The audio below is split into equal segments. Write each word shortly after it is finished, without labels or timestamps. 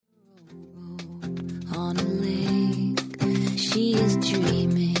on a lake. She is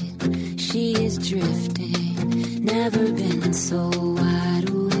dreaming, she is drifting, never been so wide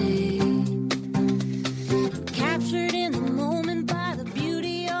awake. Captured in the moment by the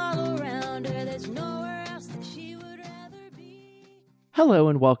beauty all around her, there's nowhere else that she would rather be. Hello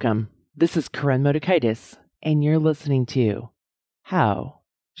and welcome. This is Karen Motakaitis, and you're listening to How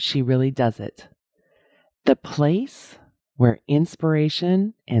She Really Does It, the place where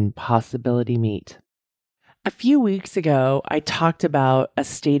inspiration and possibility meet. A few weeks ago, I talked about a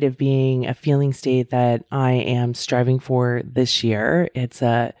state of being, a feeling state that I am striving for this year. It's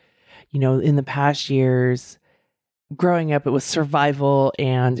in the past years, growing up, it was survival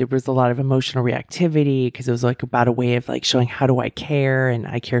and it was a lot of emotional reactivity because it was like about a way of like showing how do I care and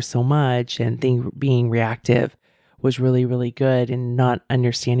I care so much, and being reactive was really, really good and not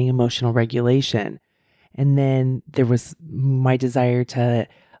understanding emotional regulation. And then there was my desire to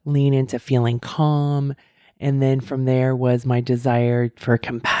lean into feeling calm. And then from there was my desire for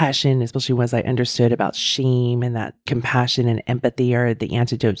compassion, especially once I understood about shame, and that compassion and empathy are the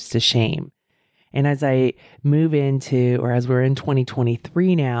antidotes to shame. And as I move into, or as we're in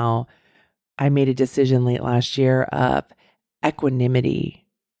 2023 now, I made a decision late last year of equanimity,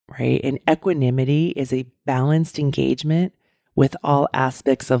 right? And equanimity is a balanced engagement with all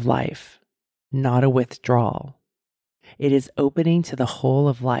aspects of life, not a withdrawal. It is opening to the whole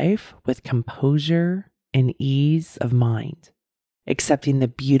of life with composure and ease of mind, accepting the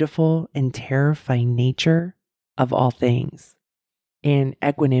beautiful and terrifying nature of all things. And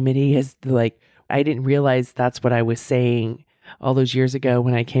equanimity is I didn't realize that's what I was saying all those years ago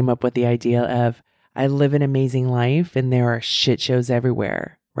when I came up with the idea of I live an amazing life and there are shit shows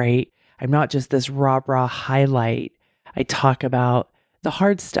everywhere, right? I'm not just this rah highlight. I talk about the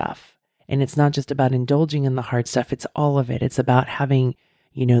hard stuff. And it's not just about indulging in the hard stuff. It's all of it. It's about having,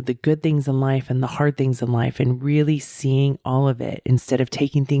 the good things in life and the hard things in life and really seeing all of it instead of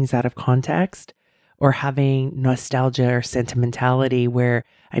taking things out of context or having nostalgia or sentimentality where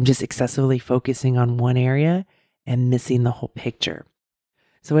I'm just excessively focusing on one area and missing the whole picture.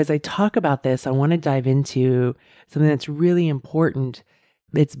 So as I talk about this, I want to dive into something that's really important.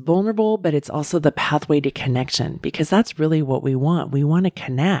 It's vulnerable, but it's also the pathway to connection, because that's really what we want. We want to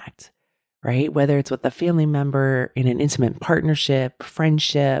connect, right? Whether it's with a family member, in an intimate partnership,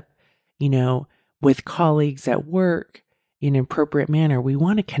 friendship, with colleagues at work, in an appropriate manner, we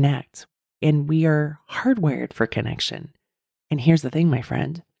want to connect. And we are hardwired for connection. And here's the thing, my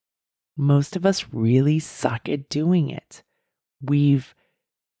friend. Most of us really suck at doing it. We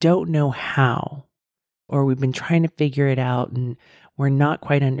don't know how, or we've been trying to figure it out and we're not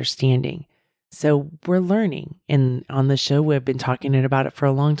quite understanding. So we're learning. And on the show, we've been talking about it for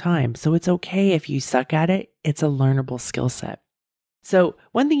a long time. So it's okay if you suck at it. It's a learnable skill set. So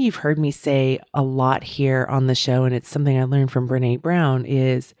one thing you've heard me say a lot here on the show, and it's something I learned from Brené Brown,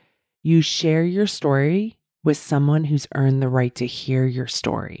 is you share your story with someone who's earned the right to hear your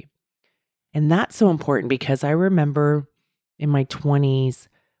story. And that's so important because I remember in my 20s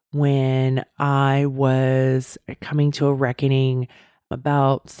when I was coming to a reckoning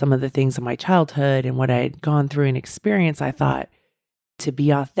about some of the things in my childhood and what I had gone through and experienced, I thought, to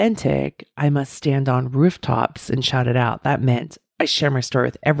be authentic, I must stand on rooftops and shout it out. That meant I share my story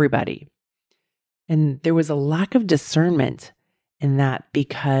with everybody. And there was a lack of discernment in that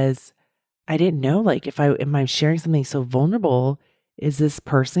because I didn't know, if I'm sharing something so vulnerable, is this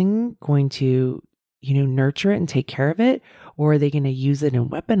person going to, nurture it and take care of it? Or are they going to use it and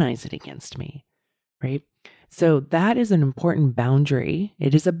weaponize it against me? Right? So that is an important boundary.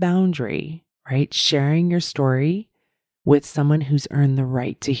 It is a boundary, right? Sharing your story with someone who's earned the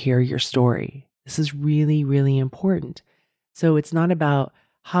right to hear your story. This is really, really important. So it's not about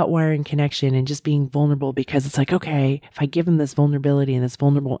hot wiring connection and just being vulnerable because it's like, okay, if I give them this vulnerability and this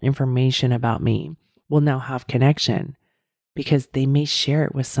vulnerable information about me, we'll now have connection because they may share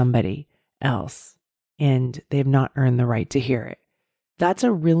it with somebody else and they've not earned the right to hear it. That's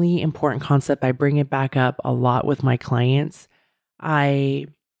a really important concept. I bring it back up a lot with my clients. I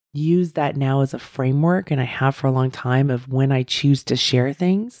use that now as a framework, and I have for a long time, of when I choose to share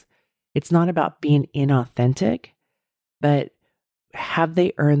things. It's not about being inauthentic, but have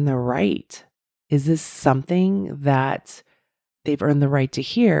they earned the right? Is this something that they've earned the right to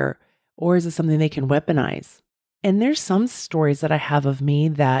hear, or is it something they can weaponize? And there's some stories that I have of me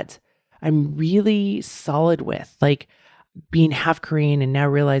that I'm really solid with, like being half Korean and now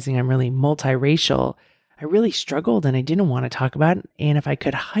realizing I'm really multiracial. I really struggled and I didn't want to talk about it. And if I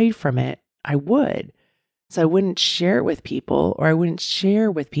could hide from it, I would. So I wouldn't share it with people, or I wouldn't share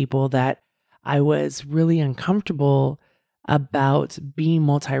with people that I was really uncomfortable about being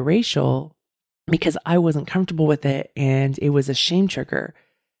multiracial because I wasn't comfortable with it and it was a shame trigger.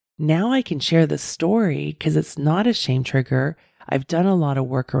 Now I can share the story because it's not a shame trigger. I've done a lot of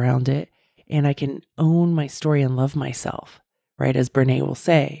work around it and I can own my story and love myself, right? As Brene will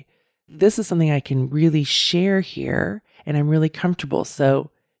say, this is something I can really share here and I'm really comfortable. So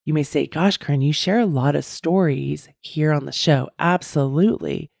you may say, gosh, Corinne, you share a lot of stories here on the show.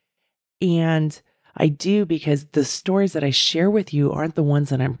 Absolutely. And I do because the stories that I share with you aren't the ones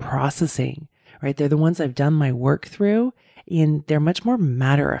that I'm processing, right? They're the ones I've done my work through and they're much more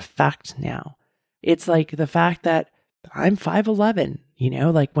matter of fact now. It's like the fact that I'm 5'11",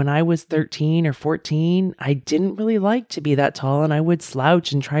 like when I was 13 or 14, I didn't really like to be that tall and I would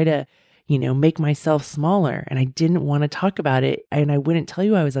slouch and try to, make myself smaller. And I didn't want to talk about it. And I wouldn't tell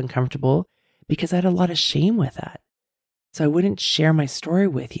you I was uncomfortable because I had a lot of shame with that. So I wouldn't share my story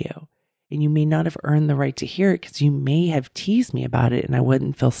with you. And you may not have earned the right to hear it because you may have teased me about it and I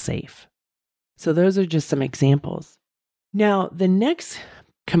wouldn't feel safe. So those are just some examples. Now, the next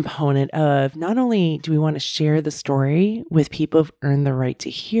component of not only do we want to share the story with people who've earned the right to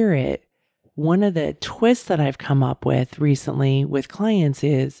hear it, one of the twists that I've come up with recently with clients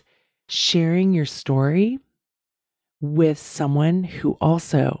is sharing your story with someone who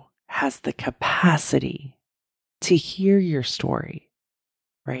also has the capacity to hear your story,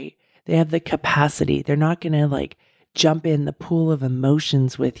 right? They have the capacity. They're not going to jump in the pool of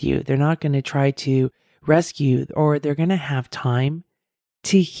emotions with you. They're not going to try to rescue, or they're going to have time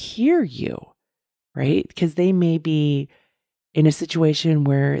to hear you, right? Because they may be in a situation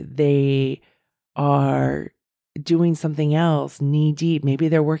where they are doing something else knee deep. Maybe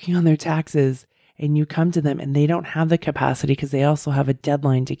they're working on their taxes and you come to them and they don't have the capacity because they also have a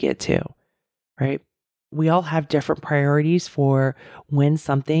deadline to get to, right? We all have different priorities for when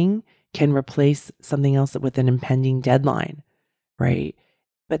something can replace something else with an impending deadline, right?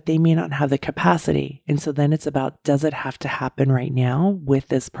 But they may not have the capacity. And so then it's about, does it have to happen right now with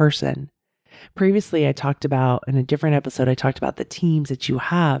this person? Previously, I talked about, in a different episode, I talked about the teams that you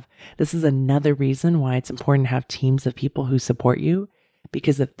have. This is another reason why it's important to have teams of people who support you,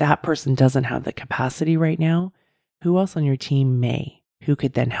 because if that person doesn't have the capacity right now, who else on your team may, who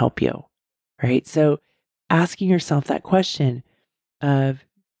could then help you, right? So asking yourself that question of,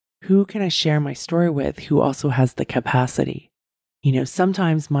 who can I share my story with who also has the capacity?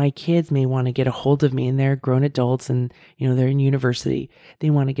 Sometimes my kids may want to get a hold of me and they're grown adults and, they're in university. They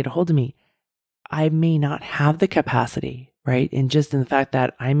want to get a hold of me. I may not have the capacity, right? And just in the fact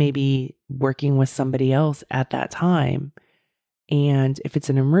that I may be working with somebody else at that time. And if it's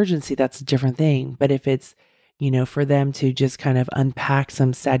an emergency, that's a different thing. But if it's, for them to just kind of unpack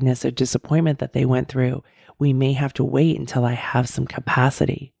some sadness or disappointment that they went through, we may have to wait until I have some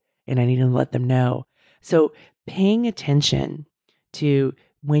capacity and I need to let them know. So paying attention to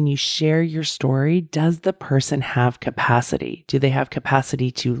when you share your story, does the person have capacity? Do they have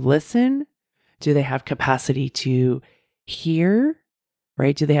capacity to listen? Do they have capacity to hear,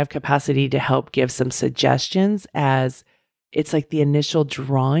 right? Do they have capacity to help give some suggestions as it's like the initial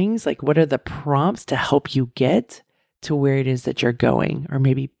drawings? Like, what are the prompts to help you get to where it is that you're going? Or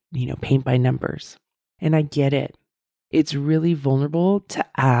maybe, paint by numbers. And I get it. It's really vulnerable to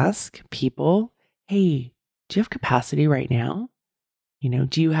ask people, hey, do you have capacity right now?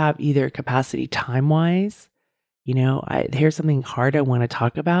 Do you have either capacity time-wise? Here's something hard I want to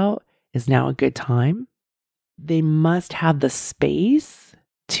talk about. Is now a good time? They must have the space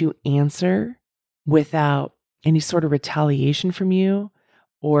to answer without any sort of retaliation from you,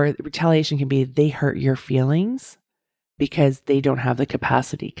 or retaliation can be they hurt your feelings because they don't have the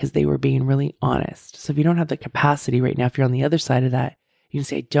capacity because they were being really honest. So if you don't have the capacity right now, if you're on the other side of that, you can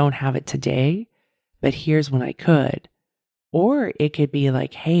say, I don't have it today, but here's when I could. Or it could be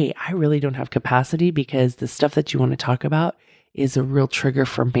like, hey, I really don't have capacity because the stuff that you want to talk about is a real trigger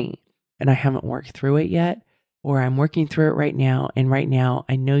for me and I haven't worked through it yet, or I'm working through it right now. And right now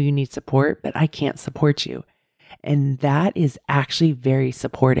I know you need support, but I can't support you. And that is actually very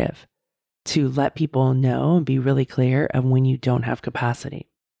supportive to let people know and be really clear of when you don't have capacity.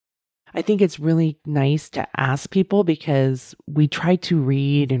 I think it's really nice to ask people because we try to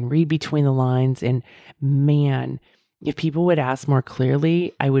read between the lines, and man, if people would ask more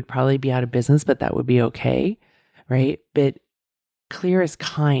clearly, I would probably be out of business, but that would be okay, right? But clear is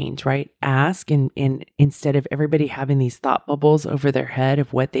kind, right? Ask, and instead of everybody having these thought bubbles over their head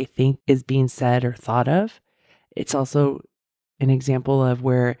of what they think is being said or thought of, it's also an example of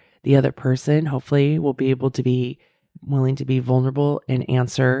where the other person hopefully will be able to be willing to be vulnerable and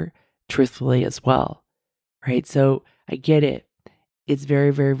answer truthfully as well, right? So I get it. It's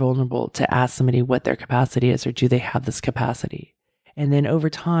very, very vulnerable to ask somebody what their capacity is, or do they have this capacity? And then over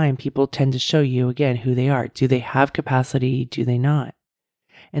time, people tend to show you again who they are. Do they have capacity? Do they not?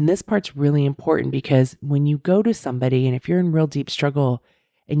 And this part's really important because when you go to somebody, and if you're in real deep struggle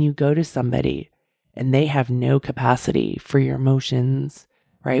and you go to somebody and they have no capacity for your emotions,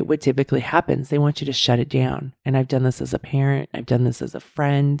 right? What typically happens, they want you to shut it down. And I've done this as a parent. I've done this as a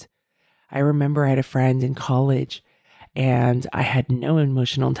friend. I remember I had a friend in college and I had no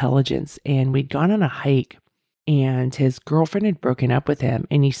emotional intelligence, and we'd gone on a hike and his girlfriend had broken up with him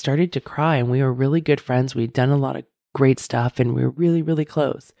and he started to cry, and we were really good friends. We'd done a lot of great stuff and we were really, really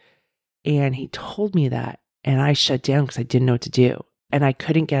close. And he told me that, and I shut down because I didn't know what to do. And I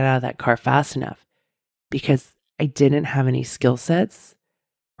couldn't get out of that car fast enough because I didn't have any skill sets,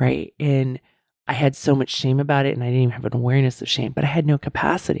 right? And I had so much shame about it, and I didn't even have an awareness of shame, but I had no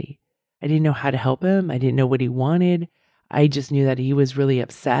capacity. I didn't know how to help him. I didn't know what he wanted. I just knew that he was really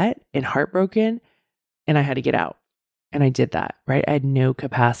upset and heartbroken, and I had to get out. And I did that, right? I had no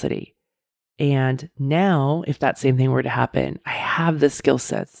capacity. And now, if that same thing were to happen, I have the skill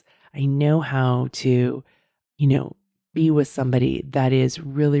sets. I know how to, be with somebody that is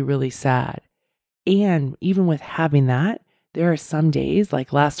really, really sad. And even with having that, there are some days,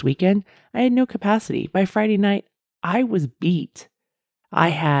 like last weekend, I had no capacity. By Friday night, I was beat. I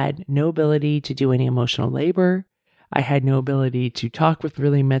had no ability to do any emotional labor. I had no ability to talk with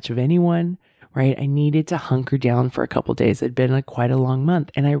really much of anyone, right? I needed to hunker down for a couple days. It had been quite a long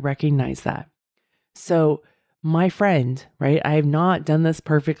month, and I recognized that. So my friend, right? I have not done this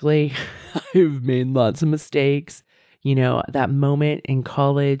perfectly. I've made lots of mistakes. That moment in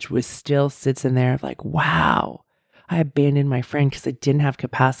college still sits in there like, wow, I abandoned my friend because I didn't have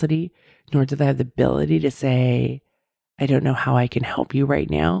capacity, nor did I have the ability to say, I don't know how I can help you right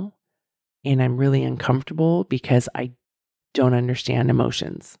now. And I'm really uncomfortable because I don't understand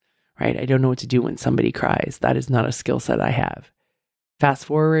emotions, right? I don't know what to do when somebody cries. That is not a skill set I have. Fast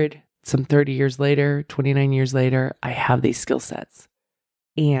forward some 30 years later, 29 years later, I have these skill sets,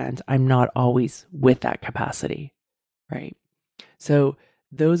 and I'm not always with that capacity, right? So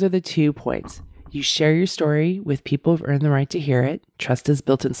those are the 2 points. You share your story with people who've earned the right to hear it. Trust is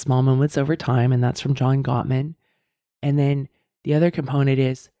built in small moments over time, and that's from John Gottman. And then the other component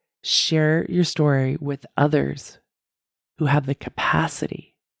is share your story with others who have the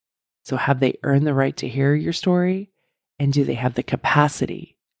capacity. So have they earned the right to hear your story? And do they have the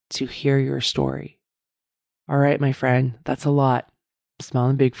capacity to hear your story? All right, my friend, that's a lot. I'm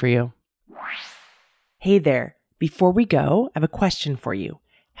smiling big for you. Hey there. Before we go, I have a question for you.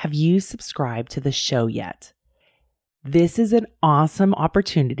 Have you subscribed to the show yet? This is an awesome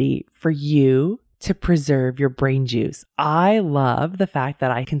opportunity for you to preserve your brain juice. I love the fact that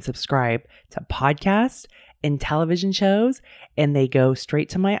I can subscribe to podcasts and television shows, and they go straight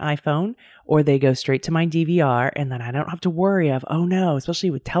to my iPhone or they go straight to my DVR, and then I don't have to worry of, oh no, especially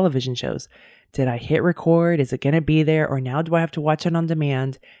with television shows. Did I hit record? Is it going to be there? Or now do I have to watch it on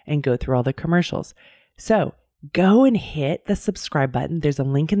demand and go through all the commercials? So go and hit the subscribe button. There's a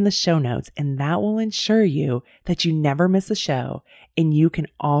link in the show notes, and that will ensure you that you never miss a show, and you can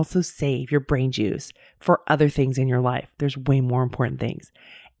also save your brain juice for other things in your life. There's way more important things.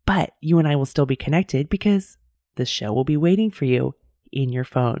 But you and I will still be connected because the show will be waiting for you in your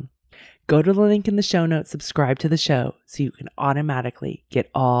phone. Go to the link in the show notes, subscribe to the show so you can automatically get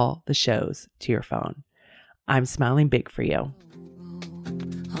all the shows to your phone. I'm smiling big for you.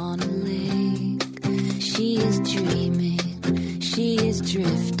 On a lake, she is dreaming, she is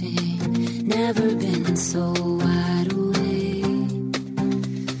drifting, never been so wild.